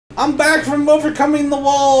I'm back from overcoming the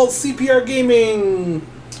wall. CPR gaming.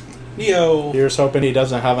 Nioh. Here's hoping he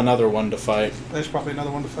doesn't have another one to fight. There's probably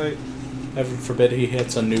another one to fight. Heaven forbid he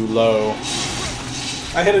hits a new low.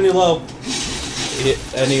 I hit a new low.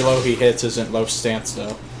 Any low he hits isn't low stance,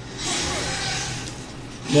 though.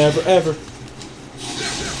 Never ever.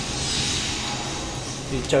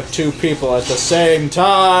 He took two people at the same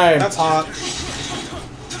time. That's hot.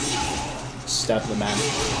 Stab the man.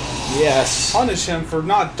 Yes. Punish him for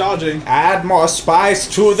not dodging. Add more spice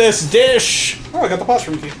to this dish. Oh, I got the boss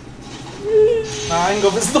room key. I can go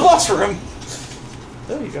visit the boss room.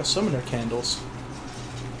 Oh, you got summoner candles.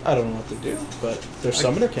 I don't know what to do, but there's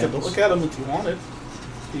summoner candles. Look at them if you wanted.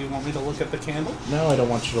 Do you want me to look at the candle? No, I don't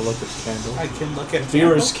want you to look at the candle. I can look at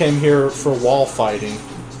Viewers came here for wall fighting.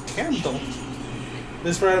 Candle.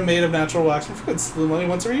 This bread made of natural wax from fruits. Blue money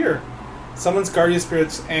once a year. Summons guardian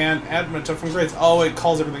spirits and add matchup from grades. Oh, it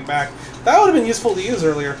calls everything back. That would have been useful to use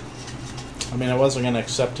earlier. I mean, I wasn't going to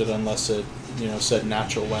accept it unless it, you know, said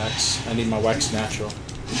natural wax. I need my wax natural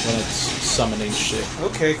when it's summoning shit.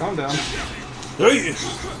 Okay, calm down. Hey!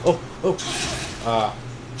 Oh, oh.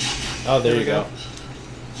 Oh, there you go.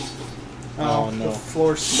 Oh, no. The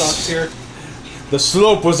floor sucks here. The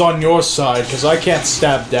slope was on your side, because I can't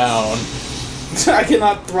stab down. I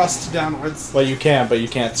cannot thrust downwards. Well, you can, but you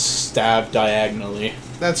can't stab diagonally.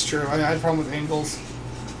 That's true. I had a problem with angles.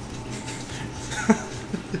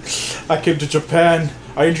 I came to Japan.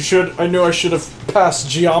 I knew I should have passed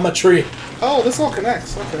geometry. Oh, this all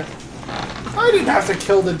connects. Okay. I didn't have to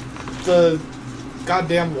kill the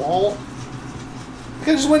goddamn wall. I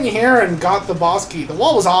just went in here and got the boss key. The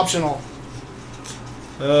wall was optional.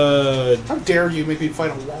 How dare you make me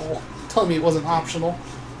fight a wall? Tell me it wasn't optional.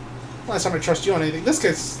 Last time I trust you on anything. This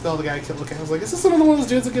guy's still the guy I kept looking at. I was like, is this another one of those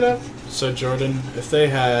dudes that get up? So, Jordan, if they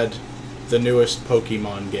had the newest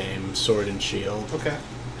Pokemon game, Sword and Shield, okay,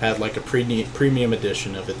 had like a premium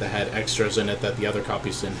edition of it that had extras in it that the other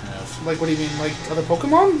copies didn't have. Like, what do you mean? Like other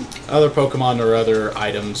Pokemon? Other Pokemon or other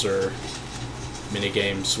items or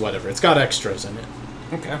minigames, whatever. It's got extras in it.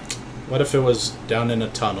 Okay. What if it was down in a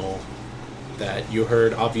tunnel that you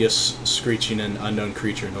heard obvious screeching and unknown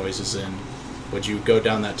creature noises in? Would you go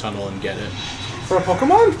down that tunnel and get it? For a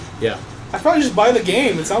Pokemon? Yeah. I'd probably just buy the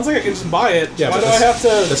game. It sounds like I can just buy it. Yeah, why do I have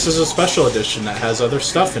to... This is a special edition that has other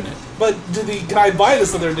stuff in it. But can I buy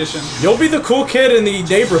this other edition? You'll be the cool kid in the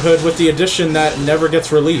neighborhood with the edition that never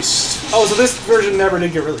gets released. Oh, so this version never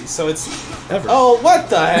did get released, so it's... Ever. Oh, what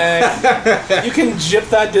the heck? You can jip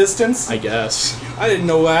that distance? I guess. I didn't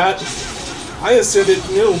know that. I assumed it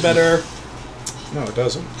knew better. No, it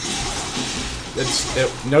doesn't. It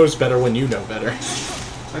knows better when you know better.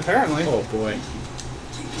 Apparently. Oh boy.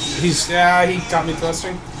 Yeah, he got me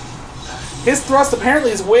thrusting. His thrust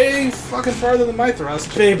apparently is way fucking farther than my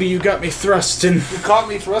thrust. Baby, you got me thrusting. You caught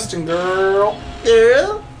me thrusting, girl.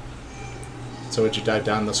 Yeah. So would you dive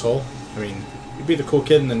down this hole? I mean, you'd be the cool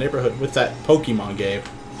kid in the neighborhood with that Pokemon game.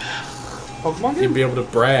 Pokemon game? You'd be able to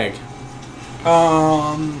brag.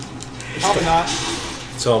 Probably not.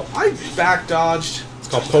 So I back dodged. It's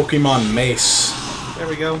called Pokemon Mace. There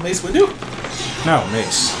we go. Mace Windu? No,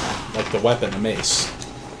 mace. Like the weapon, a mace.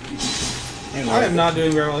 I am not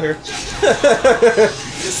doing very well here.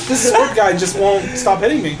 This sword guy just won't stop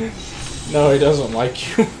hitting me. No, he doesn't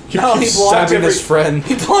like you. No, he blocked stabbing his friend.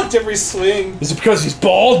 He blocked every swing. Is it because he's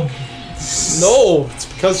bald? No, it's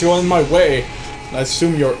because you're in my way. I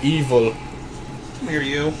assume you're evil. Come here,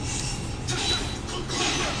 you.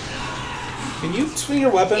 Can you swing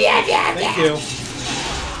your weapon? Yeah. Thank you.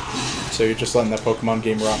 So you're just letting that Pokemon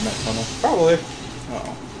game rot in that tunnel? Probably.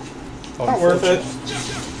 Uh-oh. Not worth it.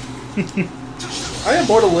 I have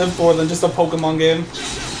more to live for than just a Pokemon game.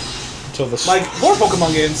 Until the Like, more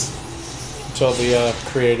Pokemon games. Until the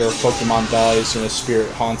creator of Pokemon dies and his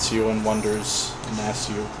spirit haunts you and wonders and asks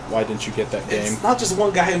you, why didn't you get that game? It's not just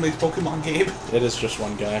one guy who makes Pokemon game. It is just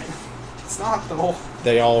one guy. It's not, though.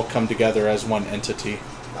 They all come together as one entity.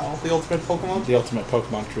 Oh, the ultimate Pokemon? The ultimate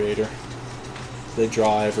Pokemon creator. They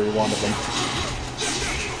draw every one of them.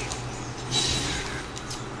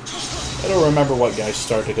 I don't remember what guy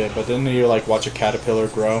started it, but didn't he like watch a caterpillar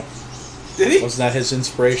grow? Did he? Wasn't that his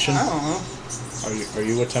inspiration? I don't know. Are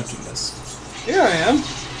you attempting this? Yeah, I am.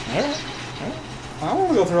 Alright. I don't want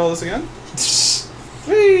to go through all this again.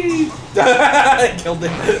 Whee! I killed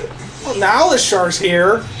him. Well, now the shark's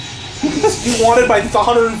here. You wanted my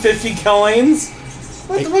 150 killings?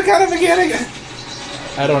 What kind of mechanic?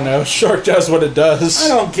 I don't know. Shark does what it does. I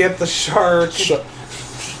don't get the shark.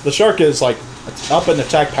 The shark is like up in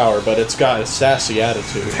attack power, but it's got a sassy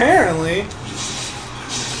attitude. Apparently.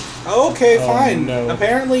 Okay, fine. No.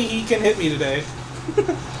 Apparently he can hit me today.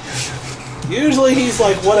 Usually he's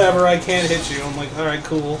like, whatever, I can't hit you. I'm like, alright,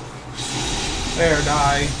 cool. There,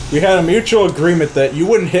 die. We had a mutual agreement that you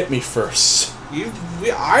wouldn't hit me first.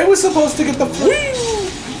 I was supposed to get the...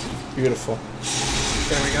 Beautiful.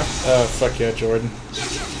 There we go. Oh, fuck yeah, Jordan.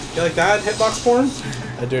 You like that, hitbox porn?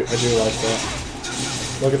 I do like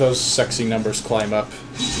that. Look at those sexy numbers climb up.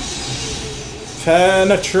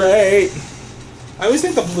 Penetrate! I always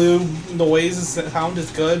think the blue noise sound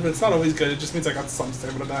is good, but it's not always good. It just means I got some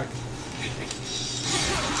stamina back.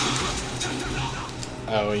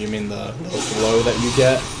 Oh, you mean the little glow that you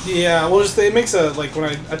get? Yeah, well, it makes a, like, when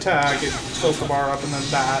I attack, it fills the bar up, and then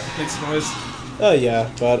that makes a noise. Oh, yeah,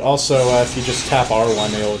 but also if you just tap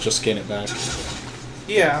R1, it'll just gain it back.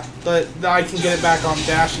 Yeah, but I can get it back on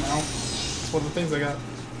dash now. It's one of the things I got.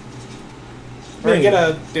 Or I get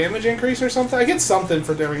a damage increase or something? I get something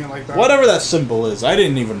for doing it like that. Whatever that symbol is, I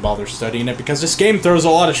didn't even bother studying it because this game throws a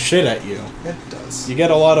lot of shit at you. It does. You get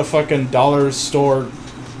a lot of fucking dollar store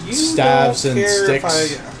stabs and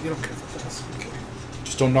sticks. Yeah, you don't care for this. Okay.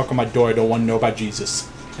 Just don't knock on my door, I don't want to know about Jesus.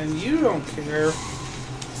 And you don't care.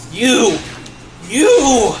 You!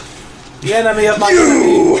 The enemy of my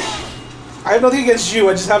enemy! I have nothing against you,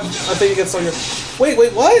 I just have a thing against all your...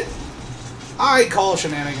 Wait, what? I call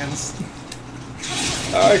shenanigans.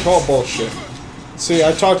 I call bullshit. See,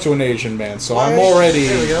 I talked to an Asian man, so I'm already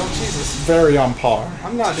there we go. Jesus. very on par.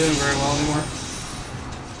 I'm not doing very well anymore.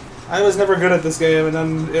 I was never good at this game, and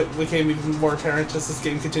then it became even more apparent as this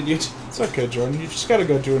game continued. It's okay, Jordan. You just gotta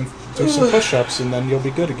go do some push-ups, and then you'll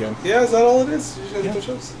be good again. Yeah, is that all it is? You just gotta do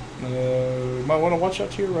push-ups? You might want to watch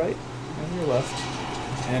out to your right and your left,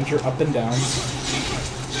 and your up and downs.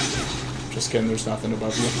 Just kidding, there's nothing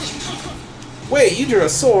above you. Wait, you drew a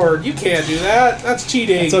sword. You can't do that. That's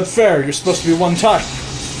cheating. It's unfair. You're supposed to be one type.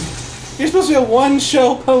 You're supposed to be a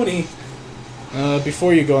one-show pony.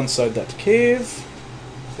 Before you go inside that cave,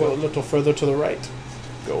 go a little further to the right.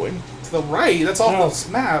 Going. To the right? That's off this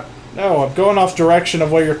map. No, I'm going off direction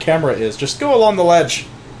of where your camera is. Just go along the ledge.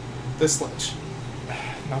 This ledge.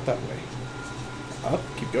 Not that way. Up,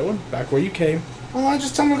 keep going. Back where you came. Well, I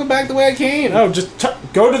just tell him to go back the way I came. No, just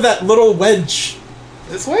go to that little wedge.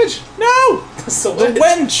 This wedge? No! So the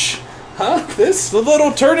wedge! Huh? This? The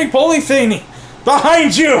little turning pulley thingy!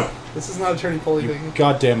 Behind you! This is not a turning pulley thing.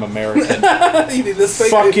 Goddamn American. You need this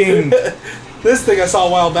thing. Fucking... This thing I saw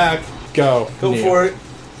a while back. Go Nioh. For it.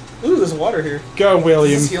 Ooh, there's water here. Go,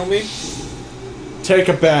 William. Does this heal me? Take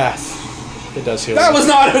a bath. It does heal That you. was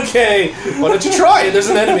not okay! Why don't you try it? There's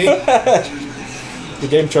an enemy. The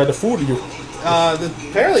game tried to fool you.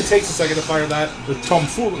 Apparently it takes a second to fire that. The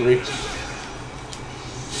tomfoolery.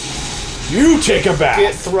 You take a bath!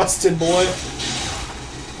 Get thrusted, boy.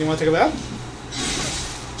 You want to take a bath?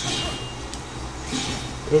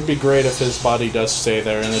 It would be great if his body does stay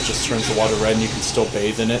there and it just turns the water red and you can still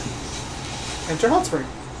bathe in it. Enter hot spring.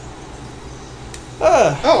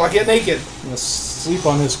 Ah! Oh, I get naked. I'm gonna sleep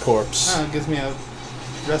on his corpse. Oh, it gives me a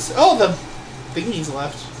rest. Oh, the thingy's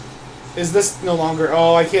left. Is this no longer...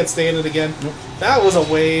 Oh, I can't stay in it again. Nope. That was a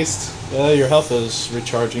waste. Your health is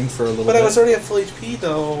recharging for a little bit. But I was already at full HP,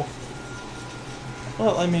 though.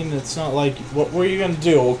 Well, I mean, it's not like... What were you going to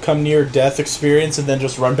do? Come near death experience and then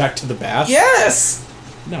just run back to the bath? Yes!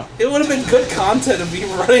 No. It would have been good content of me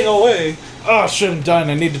running away. Oh, shit, I'm done.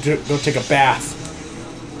 I need to go take a bath.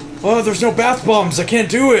 Oh, there's no bath bombs. I can't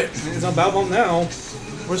do it. There's no bath bomb now.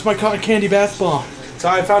 Where's my cotton candy bath bomb? So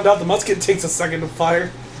I found out the musket takes a second to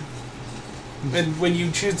fire. And when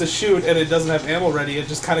you choose to shoot and it doesn't have ammo ready, it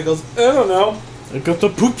just kind of goes, I don't know. I got the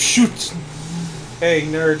poop shoot. Hey,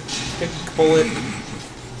 nerd. Take a bullet.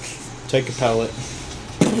 Take a pellet.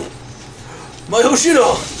 My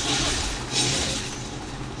Hoshido!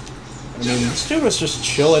 I mean, this dude was just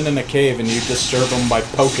chilling in a cave and you disturb him by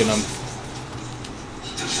poking him.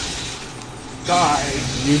 Die.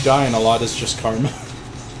 You dying a lot is just karma.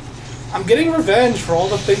 I'm getting revenge for all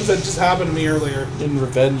the things that just happened to me earlier. In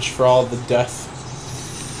revenge for all the death.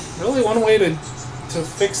 Really, one way to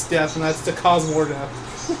fix death, and that's to cause more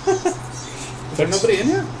death. Is there nobody in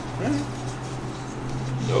here? Right.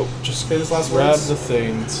 Nope. Just say this last grab words. the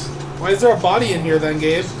things. Why is there a body in here then,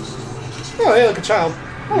 Gabe? Oh, hey, like a child.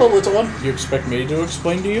 Hello, little one. You expect me to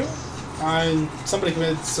explain to you? Somebody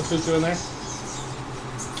committed seppuku in there.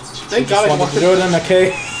 Thank God I wanted to do it in a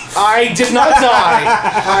cave. I did not die.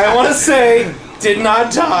 I want to say, did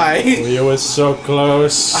not die. We were so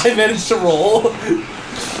close. I managed to roll.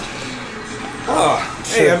 Oh,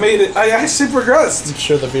 hey, I made it. I actually progressed. I'm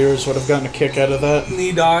sure the viewers would have gotten a kick out of that.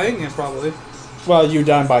 Me dying? Yeah, probably. Well, you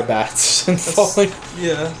dying by bats and falling.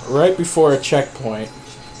 Yeah. Right before a checkpoint.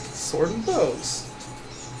 Sword and bows.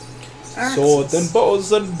 Axes. Sword and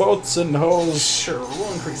bows and boats and hoes. Sure,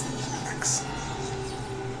 we'll increase the axe.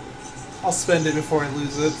 I'll spend it before I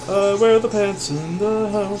lose it. Wear the pants in the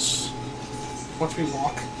house. Watch me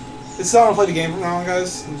walk. This is how I play the game from now on,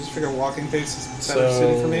 guys. I just figure walking pace is better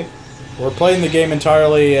suited for me. We're playing the game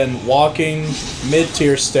entirely in walking,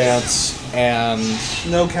 mid-tier stance, and...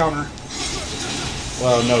 No counter.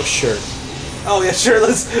 Well, no shirt. Oh yeah,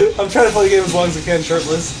 shirtless. I'm trying to play the game as long as I can,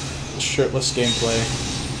 shirtless. Shirtless gameplay.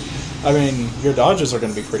 I mean, your dodges are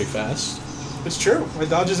going to be pretty fast. It's true. My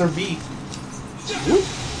dodges are B. Whoop.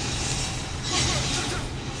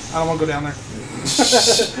 I don't want to go down there.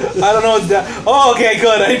 I don't know what's down. Oh, okay,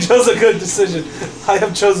 good. I chose a good decision. I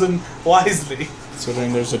have chosen wisely.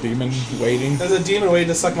 Considering there's a demon waiting. There's a demon waiting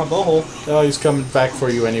to suck my butthole. Oh, he's coming back for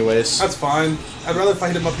you anyways. That's fine. I'd rather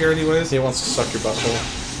fight him up here anyways. He wants to suck your butthole.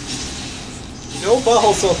 No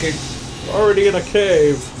butthole sulking. Already in a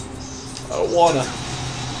cave. I don't wanna.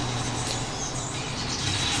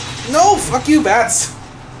 No, fuck you, bats.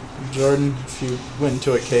 Jordan, if you went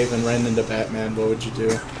into a cave and ran into Batman, what would you do?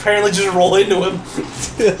 Apparently just roll into him.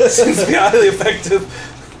 Seems to be highly effective.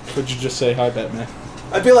 Would you just say, hi, Batman?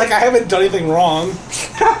 I'd be like, I haven't done anything wrong.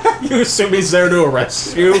 You assume he's there to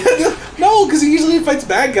arrest you? No, because he usually fights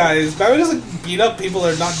bad guys. Batman doesn't beat up people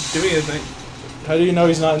that are not doing anything. How do you know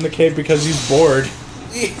he's not in the cave? Because he's bored.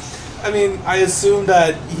 I mean, I assume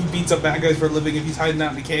that he beats up bad guys for a living if he's hiding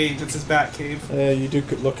out in the cave. It's his bat cave. You do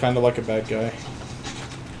look kind of like a bad guy.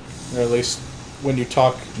 Or at least when you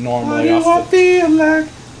talk normally. Why do I feel like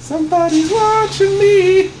somebody's watching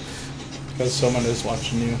me? Because someone is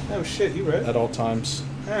watching you. Oh shit, you ready? At all times.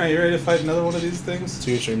 Alright, you ready to fight another one of these things? It's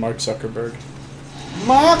usually Mark Zuckerberg.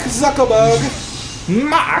 Mark Zuckerberg!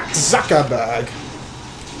 Mark Zuckerberg!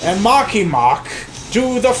 And Marky Mark,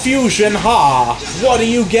 do the fusion ha! What do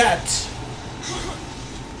you get?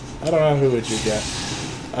 I don't know, who would you get?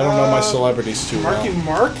 I don't know my celebrities too well. Marky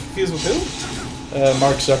Mark? Fused with who?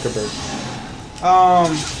 Mark Zuckerberg.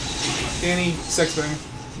 Danny Sexbang.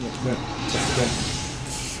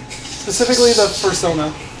 Specifically the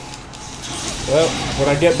persona. Well, when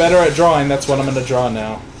I get better at drawing, that's what I'm going to draw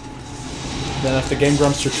now. Then if the Game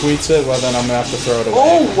Grumpster tweets it, well then I'm going to have to throw it away.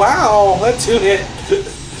 Oh, wow! That two-hit.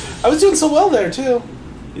 I was doing so well there, too.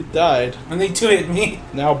 You died. And they two-hit me.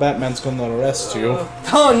 Now Batman's going to arrest you.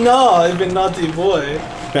 Oh no, I've been naughty boy.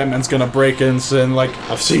 Batman's going to break in and like,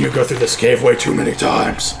 I've seen you go through this cave way too many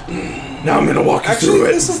times. Now I'm going to walk you through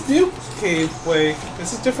it. This is new cave way.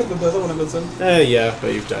 This is different than the other one I was in. Yeah,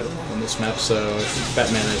 but you've died a lot on this map, so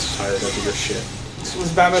Batman is tired of your shit.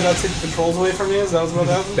 Was Batman not taking controls away from me? Is that what's about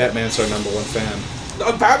to happen? Batman's our #1 fan.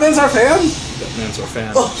 Batman's our fan? Batman's our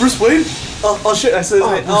fan. Oh, Bruce Wayne? Oh shit, I said his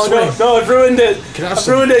name. Oh Wayne. no, I've ruined it. I've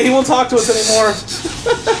ruined it. He won't talk to us anymore.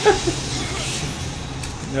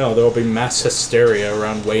 No, there will be mass hysteria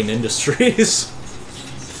around Wayne Industries.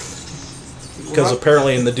 Because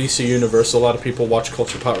apparently in the DC universe, a lot of people watch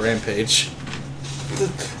Culture Pot Rampage.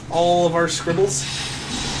 All of our scribbles?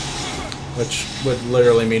 Which would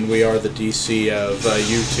literally mean we are the DC of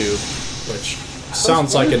YouTube, which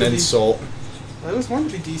sounds like an insult. I always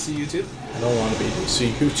wanted to be DC YouTube. I don't want to be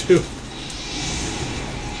DC YouTube.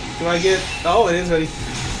 Do I get... Oh, it is ready.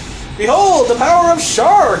 Behold, the power of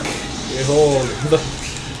Shark! Behold,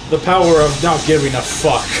 the power of not giving a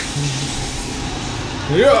fuck.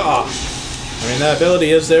 Yeah! I mean, that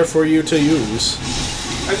ability is there for you to use.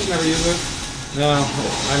 I just never use it. No,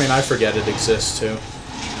 I mean, I forget it exists, too.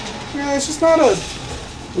 Yeah, it's just not a...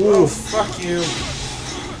 Ooh. Oh, fuck you.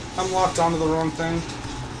 I'm locked onto the wrong thing.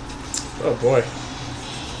 Oh, boy.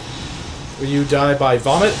 Will you die by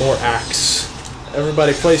vomit or axe?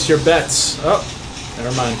 Everybody place your bets. Oh,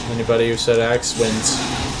 never mind. Anybody who said axe wins.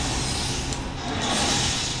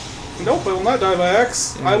 Nope, I will not die by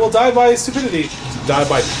axe. I will die by stupidity. Die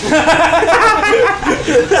by...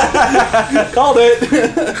 Called it!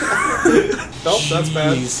 Nope, that's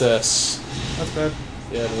bad. Jesus. That's bad.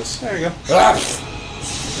 Yeah, it is. There you go. Ah!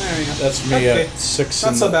 There you go. That's me at 6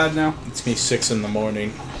 Not so bad now. It's me 6 in the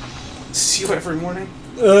morning. See you every morning.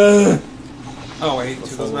 Oh wait,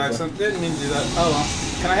 two goes back. So didn't mean to do that. Oh well.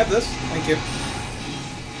 Can I have this? Thank you.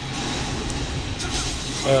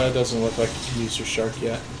 It doesn't look like you used your shark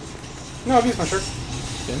yet. No, I've used my shirt.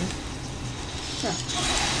 Didn't you? Yeah.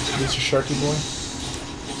 Use your sharky boy.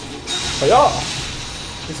 Oh yeah.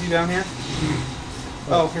 Is he down here?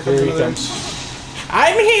 Oh, here Here he another. comes.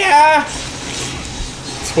 I'm here!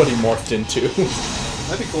 That's what he morphed into.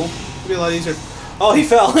 That'd be cool. It'd be a lot easier. Oh, he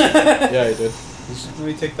fell. Yeah, he did. Let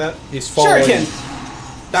me take that. He's falling.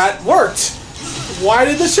 Shuriken! That worked! Why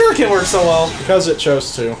did the shuriken work so well? Because it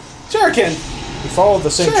chose to. Shuriken! You followed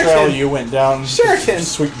the same trail you went down. Shuriken!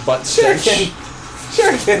 Sweet butt Shuriken! stitch.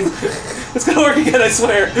 Shuriken! It's gonna work again, I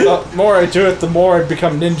swear. The more I do it, the more I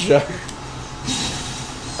become ninja.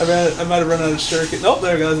 I might have run out of shuriken. Nope,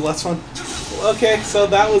 there goes the last one. Okay, so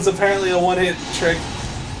that was apparently a one-hit trick.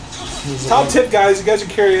 Top tip, guys. You guys are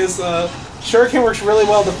curious. Shuriken works really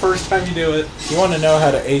well the first time you do it. If you want to know how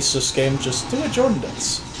to ace this game, just do what Jordan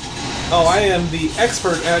does. Oh, I am the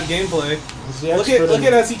expert at gameplay. Look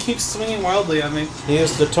at as he keeps swinging wildly at me. He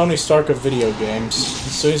is the Tony Stark of video games.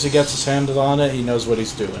 As soon as he gets his hand on it, he knows what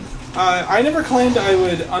he's doing. I never claimed I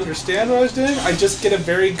would understand what I was doing. I just get a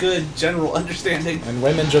very good general understanding. And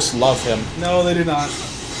women just love him. No, they do not.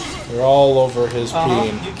 They're all over his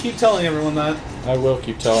peen. You keep telling everyone that. I will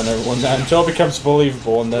keep telling everyone that until it becomes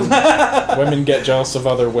believable, and then women get jealous of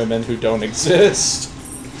other women who don't exist.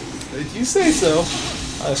 You say so.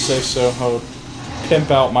 I say so. I'll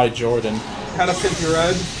pimp out my Jordan. How to pimp your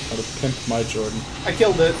ride? How to pimp my Jordan. I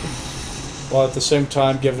killed it. While at the same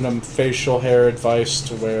time giving him facial hair advice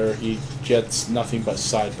to where he gets nothing but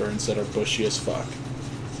sideburns that are bushy as fuck.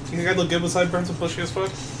 You think I'd look good with sideburns with bushy as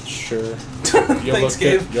fuck? Sure. Thanks,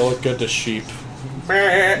 Gabe. You'll look good to sheep.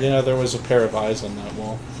 You know, there was a pair of eyes on that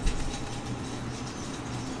wall.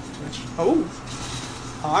 Oh.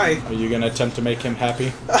 Hi. Are you going to attempt to make him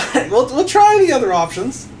happy? We'll try the other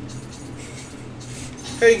options.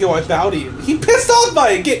 There you go, I bow to you. He pissed off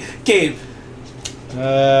by it. Gabe.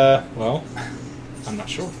 Well, I'm not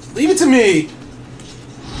sure. Leave it to me.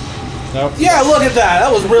 Nope. Yeah, look at that.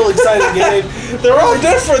 That was real exciting, Gabe. They're all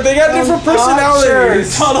different. They got different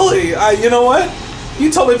personalities. Sure. Totally. You know what? You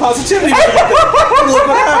told me positivity. Look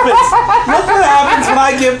what happens. Look what happens when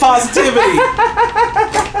I give positivity.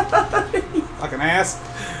 Fucking ass.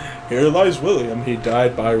 Here lies William. He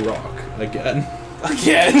died by rock. Again.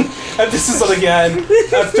 Again? Emphasis on again.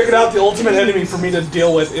 I've figured out the ultimate enemy for me to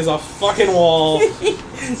deal with is a fucking wall.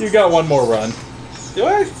 You got one more run. Do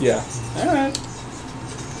I? Yeah. Alright.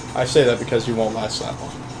 I say that because you won't last that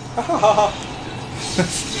long.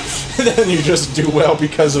 Then you just do well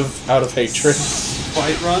because of out of hatred.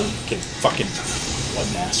 Fight run? Okay, fucking what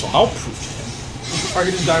an asshole. I'll prove to him. Or I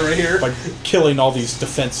could just die right here. By killing all these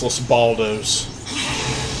defenseless baldos.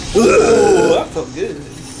 Ooh, that felt good.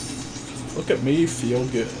 Look at me, feel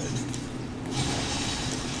good.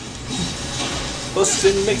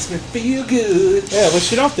 Bustin' makes me feel good. Yeah, at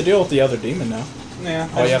least you don't have to deal with the other demon now. Yeah.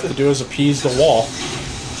 All you have to do is appease the wall.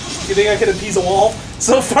 You think I can appease a wall?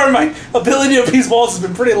 So far, my ability to appease walls has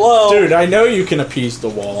been pretty low. Dude, I know you can appease the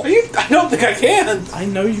wall. I don't think I can. I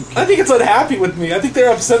know you can. I think it's unhappy with me. I think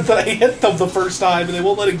they're upset that I hit them the first time and they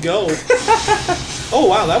won't let it go. Oh,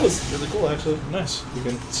 wow, that was really cool, actually. Nice. You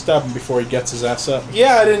can stab him before he gets his ass up.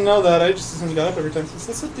 Yeah, I didn't know that. I just assumed he got up every time. Is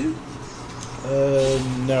this a dude?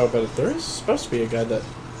 No, but there is supposed to be a guy that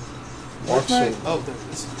walks. Oh, there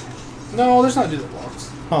it is. No, there's not a dude that walks.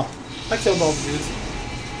 Huh. I killed all the dudes.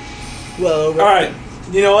 Well, alright.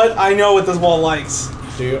 You know what? I know what this wall likes.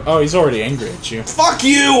 Do you? Oh, he's already angry at you. Fuck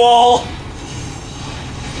you, wall!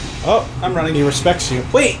 Oh, I'm running. He respects you.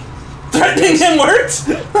 Wait! Threatening him worked?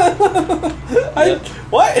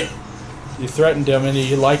 What? You threatened him and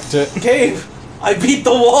he liked it. Gabe, I beat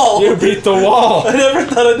the wall! You beat the wall! I never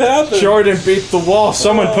thought it'd happen. Jordan beat the wall.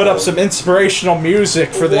 Someone put up some inspirational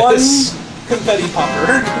music for this. One confetti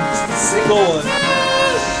popper. Just a single one.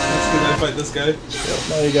 Let's go and fight this guy. Yep,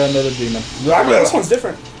 now you got another demon. This one's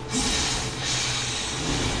different.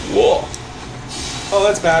 Whoa. Oh,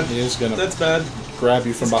 that's bad. He is gonna That's bad. grab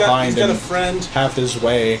you from behind He's got a and friend. half his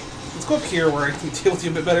way. Let's go up here where I can deal with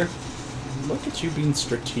you a bit better. Look at you being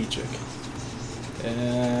strategic.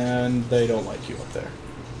 And they don't like you up there.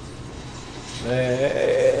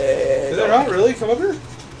 Is that not really? Come up here?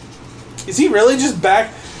 Is he really just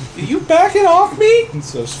back? Are you backing off me? He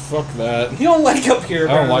says, fuck that. You don't like up here,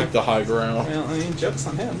 I don't like the high ground. Well, I mean, joke's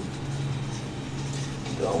on him.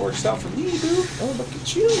 It all works out for me, dude. Oh, look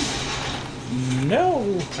at you. No.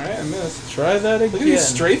 Alright, I missed. Try that again. Look at these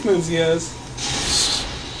strafe moves he has.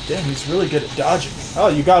 Damn, he's really good at dodging. Oh,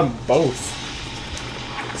 you got them both.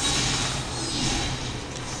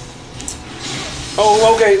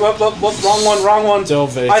 Oh, okay. Whoop, wrong one, wrong one.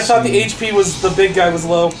 I thought the HP was the big guy was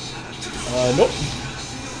low. Nope.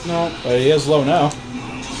 No. But he is low now.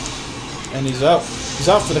 And he's out. He's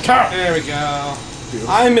out for the count. There we go.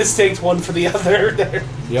 Beautiful. I mistaked one for the other there.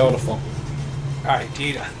 Beautiful. Alright,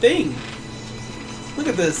 dude, a thing. Look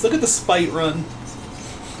at this. Look at the spite run.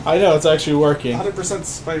 I know, it's actually working. 100%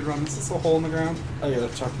 spite run. Is this a hole in the ground? I gotta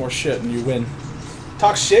talk more shit and you win.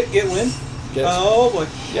 Talk shit, get win? Yes. Oh, boy.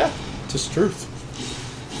 Yeah, it's just truth.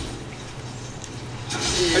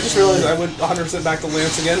 I just realized I went 100% back to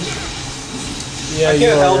Lance again. Yeah, I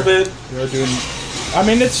can't help it. You're doing... I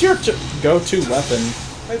mean, it's your go-to weapon.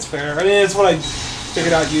 That's fair. I mean, it's what I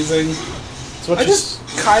figured out using. It's what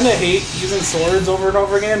kind of hate using swords over and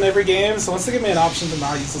over again in every game, so once they give me an option to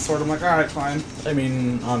not use the sword, I'm like, alright, fine. I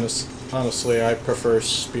mean, honestly, I prefer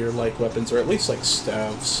spear-like weapons, or at least, like,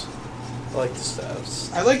 staves. I like the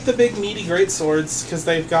staves. I like the big, meaty great swords, because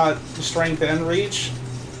they've got strength and reach,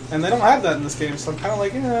 and they don't have that in this game, so I'm kind of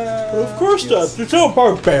like, Of course not. There's no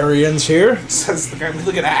barbarians here. Says the guy with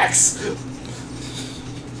an axe.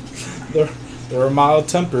 They're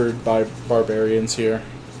mild-tempered by barbarians here.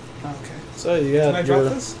 Okay. So you got Can I drop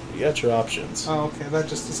this? You got your options. Oh, okay. That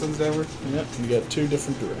just descends downward. Yep, you got 2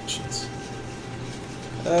 different directions.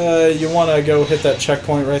 You want to go hit that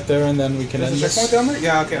checkpoint right there, and then we can end There's a this. checkpoint down there?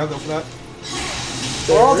 Yeah, okay, I'll go for that.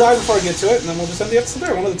 Or I'll die before I get to it, and then we'll just end the episode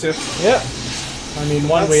there. One of the 2. Yep. I mean,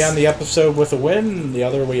 one we end the episode with a win, and the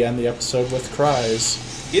other we end the episode with cries.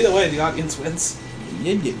 Either way, the audience wins.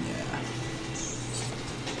 Yeah.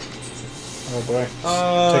 Oh boy.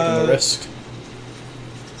 Taking the risk.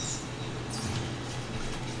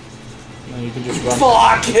 No, you can just run.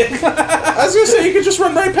 Fuck it! I was gonna say, you could just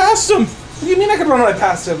run right past him! What do you mean I could run right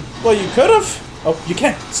past him? Well, you could have. Oh, you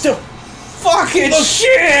can. Still. Fucking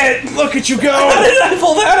shit! Look at you go! How did I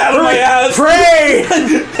pull that out of my ass? Pray!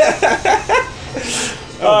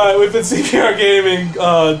 Alright, we've been CPR gaming.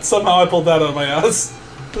 Somehow I pulled that out of my ass.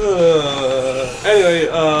 Anyway,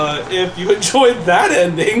 if you enjoyed that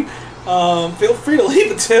ending, feel free to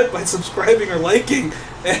leave a tip by subscribing or liking,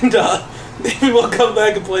 and maybe we'll come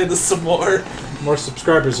back and play this some more. More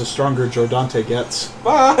subscribers, the stronger Jordante gets.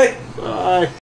 Bye! Bye.